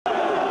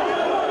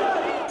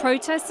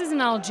Protesters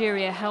in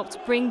Algeria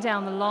helped bring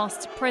down the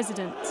last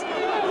president.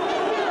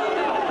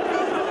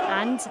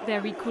 And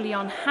they're equally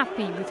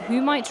unhappy with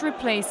who might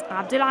replace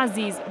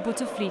Abdelaziz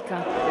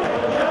Bouteflika.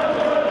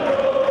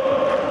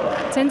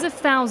 Tens of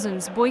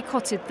thousands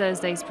boycotted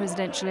Thursday's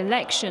presidential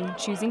election,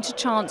 choosing to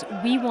chant,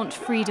 "We want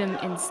freedom"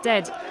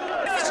 instead.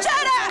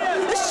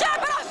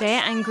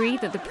 They're angry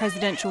that the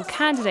presidential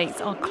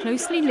candidates are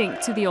closely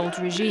linked to the old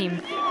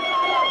regime.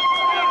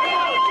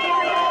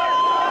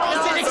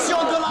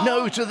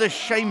 No to this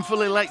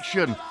shameful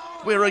election.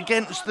 We're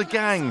against the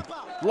gang.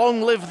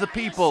 Long live the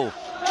people.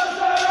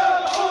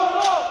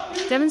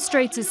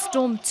 Demonstrators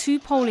stormed 2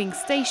 polling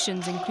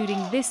stations, including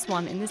this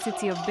one in the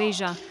city of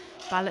Beja.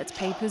 Ballot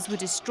papers were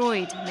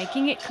destroyed,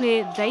 making it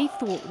clear they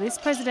thought this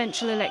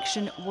presidential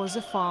election was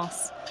a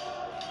farce.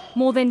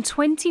 More than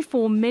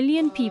 24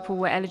 million people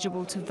were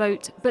eligible to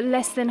vote, but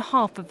less than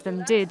half of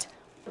them did.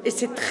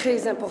 It's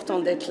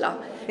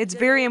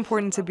very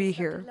important to be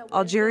here.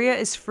 Algeria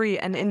is free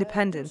and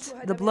independent.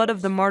 The blood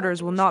of the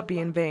martyrs will not be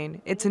in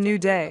vain. It's a new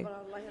day.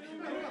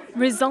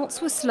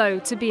 Results were slow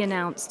to be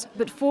announced,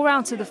 but 4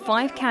 out of the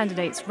 5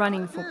 candidates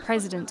running for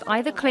president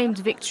either claimed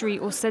victory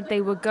or said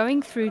they were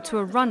going through to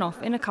a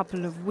runoff in a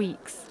couple of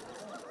weeks.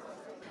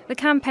 The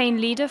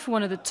campaign leader for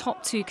one of the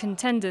top 2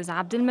 contenders,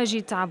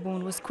 Abdelmajid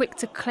Tebboune, was quick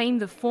to claim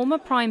the former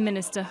prime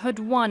minister had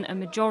won a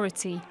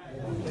majority.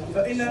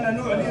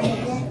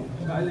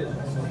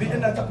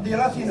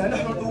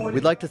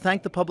 We'd like to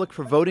thank the public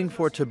for voting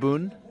for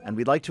Tebboune, and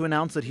we'd like to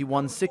announce that he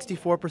won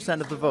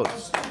 64% of the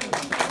votes.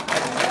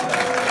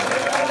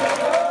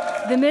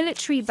 The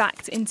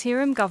military-backed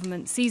interim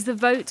government sees the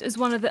vote as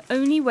one of the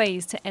only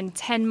ways to end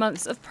 10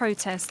 months of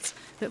protests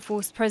that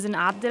forced President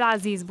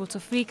Abdelaziz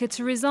Bouteflika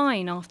to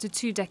resign after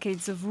 2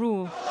 decades of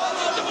rule.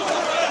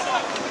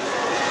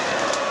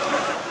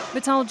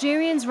 But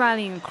Algerians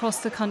rallying across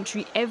the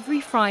country every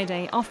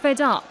Friday are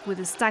fed up with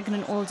a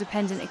stagnant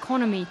oil-dependent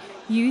economy,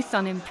 youth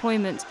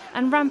unemployment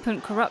and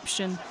rampant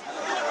corruption.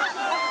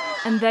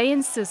 And they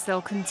insist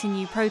they'll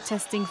continue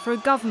protesting for a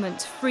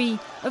government free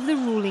of the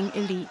ruling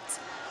elite.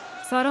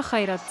 Sara,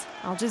 Khairat,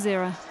 Al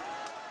Jazeera.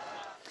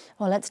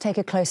 Well, let's take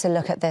a closer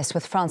look at this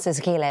with Francis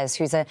Ghiles,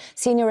 who's a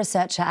senior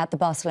researcher at the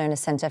Barcelona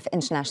Center for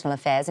International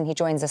Affairs, and he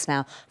joins us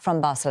now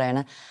from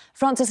Barcelona.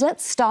 Francis,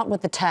 let's start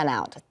with the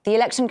turnout. The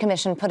Election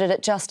Commission put it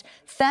at just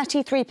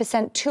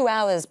 33% 2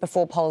 hours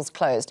before polls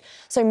closed.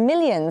 So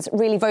millions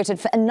really voted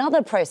for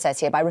another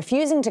process here by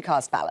refusing to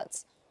cast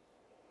ballots.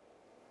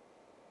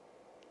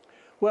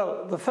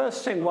 Well, the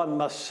first thing one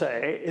must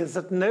say is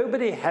that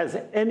nobody has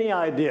any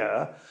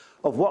idea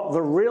of what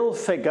the real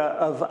figure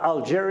of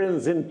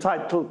Algerians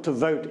entitled to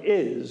vote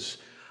is.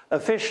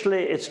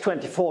 Officially, it's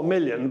 24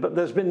 million, but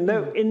there's been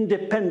no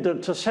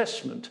independent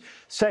assessment.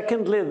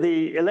 Secondly,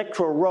 the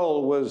electoral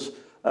roll was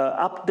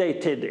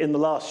updated in the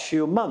last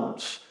few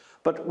months,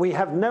 but we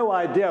have no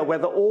idea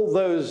whether all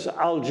those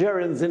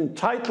Algerians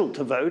entitled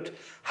to vote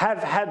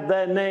have had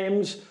their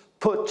names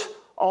put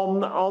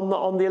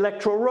on the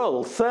electoral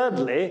roll.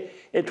 Thirdly,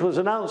 it was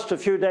announced a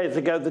few days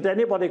ago that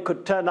anybody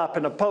could turn up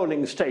in a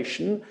polling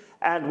station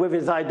and with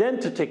his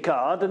identity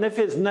card, and if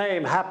his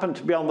name happened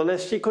to be on the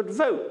list, he could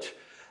vote.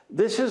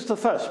 This is the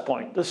first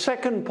point. The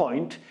second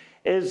point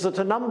is that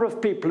a number of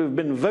people who've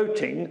been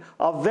voting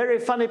are very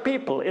funny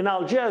people. In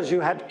Algiers, you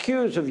had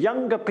queues of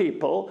younger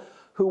people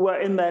who were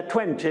in their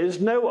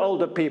 20s, no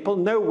older people,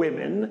 no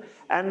women,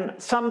 and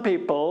some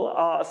people,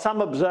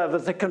 some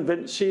observers are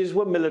convinced these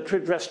were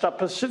military dressed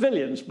up as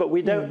civilians, but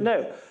we don't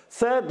know.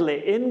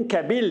 Thirdly, in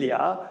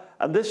Kabylia,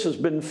 and this has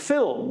been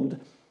filmed,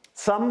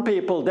 some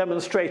people,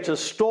 demonstrators,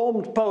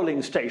 stormed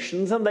polling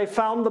stations and they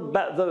found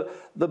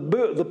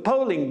the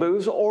polling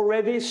booths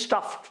already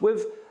stuffed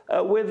with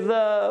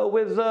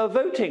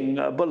voting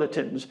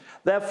bulletins.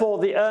 Therefore,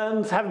 the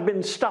urns have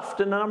been stuffed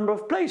in a number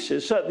of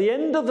places. So at the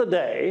end of the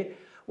day,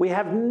 we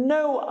have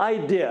no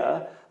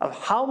idea of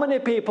how many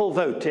people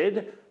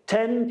voted,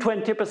 10,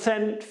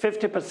 20%,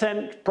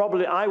 50%,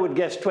 probably I would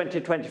guess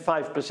 20,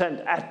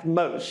 25% at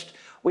most.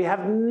 We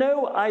have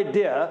no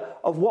idea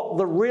of what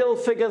the real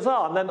figures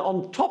are. And then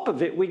on top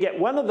of it, we get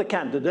one of the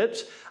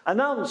candidates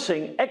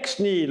announcing ex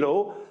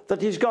nihilo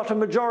that he's got a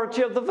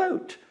majority of the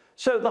vote.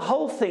 So the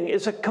whole thing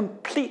is a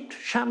complete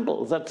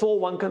shambles. That's all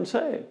one can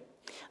say.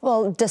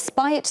 Well,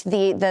 despite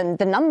the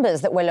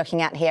numbers that we're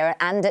looking at here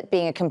and it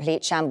being a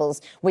complete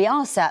shambles, we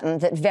are certain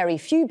that very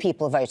few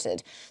people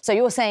voted. So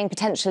you're saying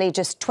potentially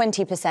just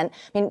 20%. I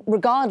mean,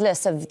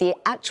 regardless of the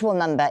actual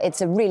number,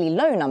 it's a really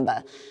low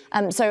number.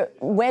 So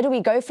where do we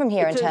go from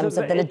here in terms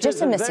of the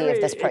legitimacy of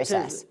this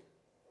process?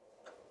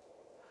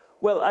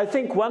 Well, I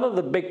think one of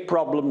the big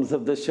problems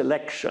of this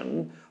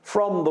election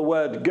from the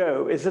word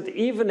go is that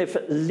even if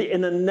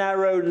in a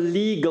narrow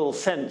legal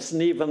sense,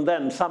 and even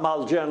then some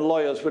Algerian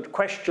lawyers would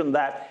question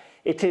that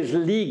it is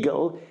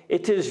legal,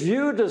 it is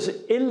viewed as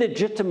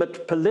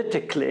illegitimate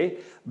politically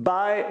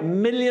by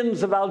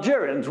millions of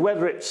Algerians,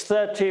 whether it's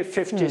 30,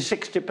 50,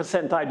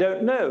 60%, I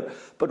don't know.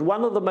 But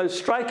one of the most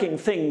striking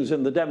things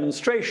in the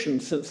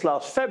demonstrations since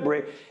last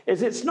February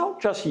is it's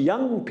not just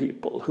young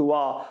people who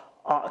are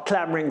are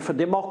clamoring for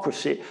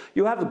democracy.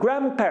 You have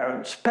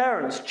grandparents,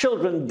 parents,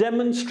 children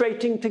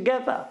demonstrating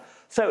together.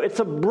 So it's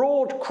a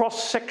broad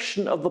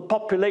cross-section of the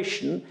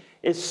population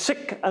is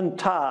sick and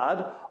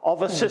tired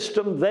of a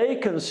system they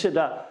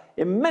consider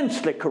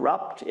immensely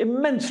corrupt,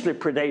 immensely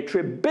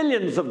predatory.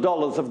 Billions of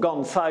dollars have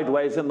gone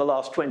sideways in the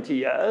last 20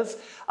 years.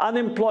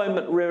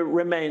 Unemployment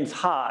remains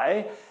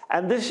high.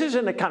 And this is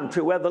in a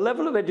country where the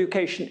level of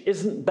education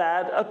isn't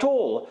bad at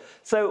all.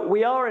 So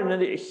we are in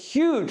a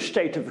huge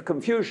state of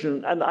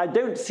confusion, and I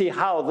don't see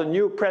how the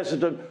new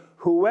president,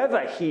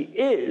 whoever he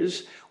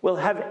is, will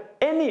have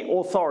any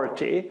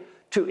authority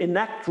to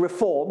enact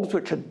reforms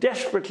which are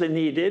desperately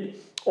needed,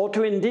 or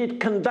to indeed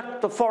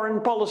conduct the foreign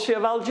policy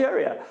of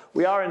Algeria.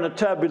 We are in a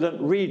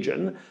turbulent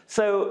region,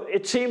 so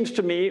it seems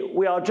to me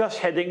we are just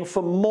heading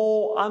for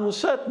more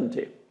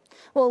uncertainty.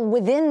 Well,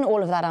 within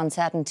all of that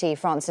uncertainty,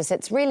 Francis,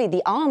 it's really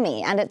the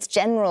army and its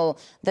general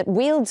that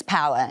wields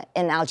power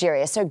in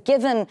Algeria. So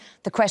given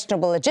the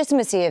questionable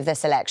legitimacy of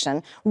this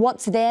election,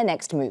 what's their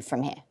next move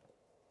from here?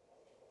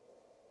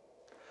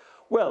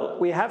 Well,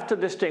 we have to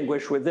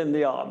distinguish within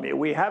the army.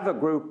 We have a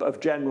group of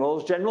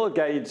generals, General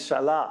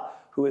Ghiles,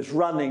 who is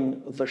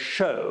running the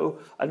show,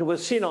 and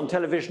was seen on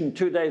television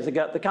 2 days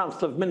ago at the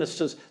Council of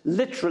Ministers,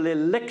 literally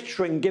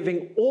lecturing,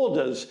 giving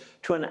orders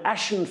to an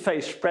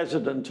ashen-faced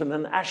president and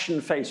an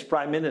ashen-faced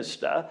prime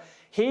minister.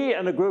 He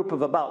and a group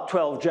of about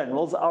 12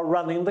 generals are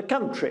running the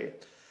country.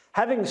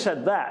 Having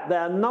said that, there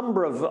are a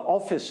number of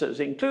officers,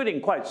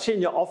 including quite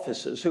senior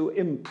officers, who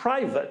in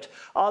private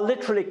are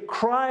literally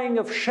crying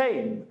of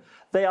shame.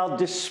 They are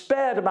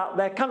despaired about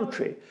their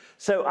country.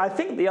 So I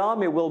think the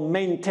army will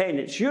maintain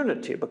its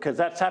unity, because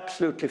that's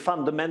absolutely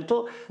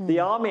fundamental. The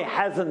army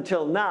has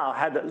until now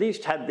at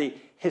least had the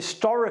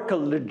historical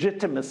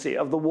legitimacy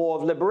of the War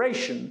of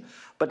Liberation,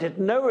 but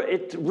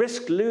it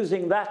risked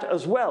losing that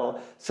as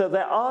well. So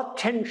there are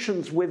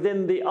tensions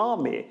within the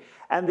army.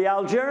 And the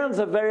Algerians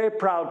are very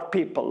proud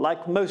people,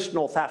 like most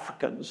North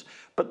Africans.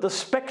 But the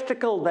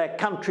spectacle their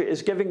country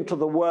is giving to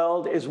the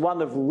world is one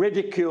of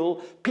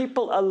ridicule.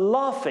 People are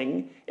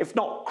laughing, if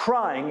not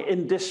crying,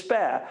 in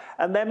despair.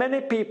 And there are many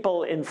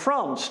people in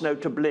France,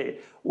 notably,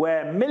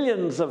 where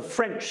millions of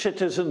French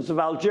citizens of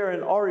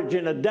Algerian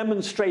origin are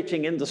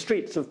demonstrating in the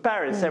streets of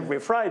Paris every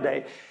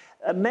Friday.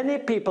 Many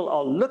people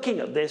are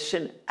looking at this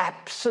in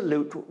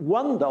absolute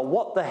wonder.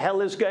 What the hell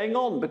is going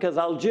on? Because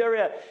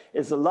Algeria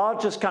is the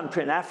largest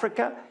country in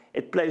Africa.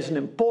 It plays an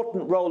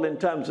important role in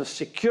terms of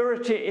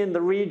security in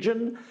the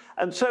region.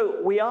 And so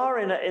we are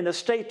in a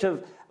state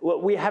of,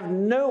 we have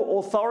no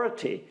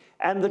authority,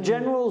 and the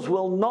generals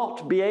will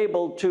not be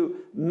able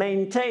to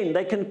maintain.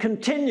 They can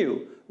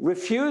continue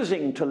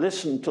refusing to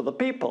listen to the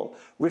people,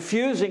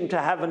 refusing to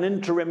have an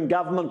interim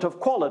government of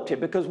quality,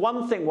 because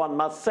one thing one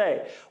must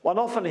say, one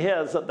often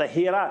hears that the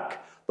Khairat,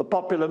 the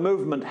popular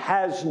movement,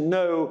 has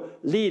no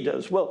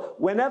leaders. Well,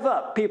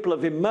 whenever people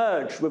have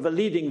emerged with a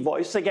leading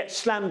voice, they get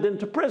slammed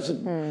into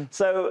prison.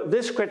 So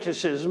this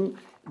criticism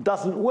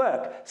doesn't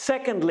work.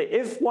 Secondly,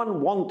 if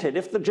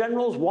the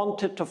generals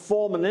wanted to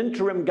form an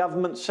interim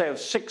government, say of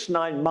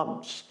 6-9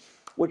 months,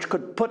 which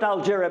could put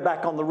Algeria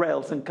back on the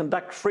rails and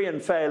conduct free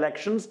and fair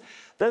elections,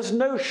 there's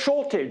no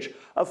shortage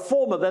of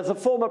there's a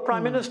former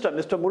prime minister,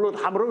 Mr. Mouloud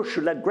Hamrouche,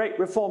 who led great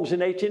reforms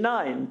in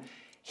 '89.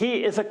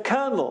 He is a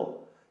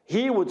colonel.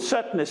 He would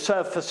certainly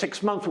serve for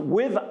 6 months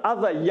with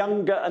other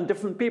younger and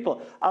different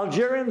people.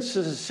 Algerian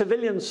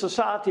civilian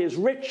society is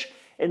rich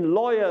in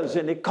lawyers,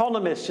 in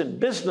economists, in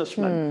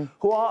businessmen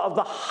who are of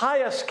the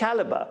highest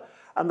caliber.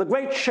 And the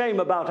great shame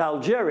about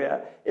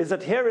Algeria is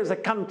that here is a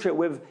country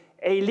with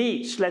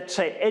elites, let's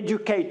say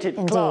educated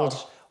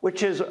class,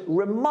 which is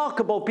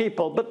remarkable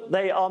people, but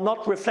they are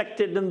not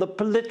reflected in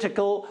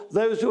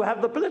those who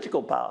have the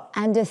political power.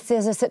 And this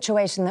is a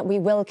situation that we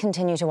will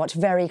continue to watch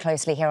very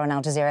closely here on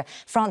Al Jazeera.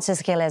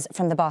 Francis Ghiles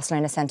from the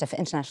Barcelona Center for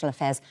International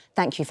Affairs,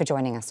 thank you for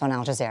joining us on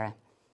Al Jazeera.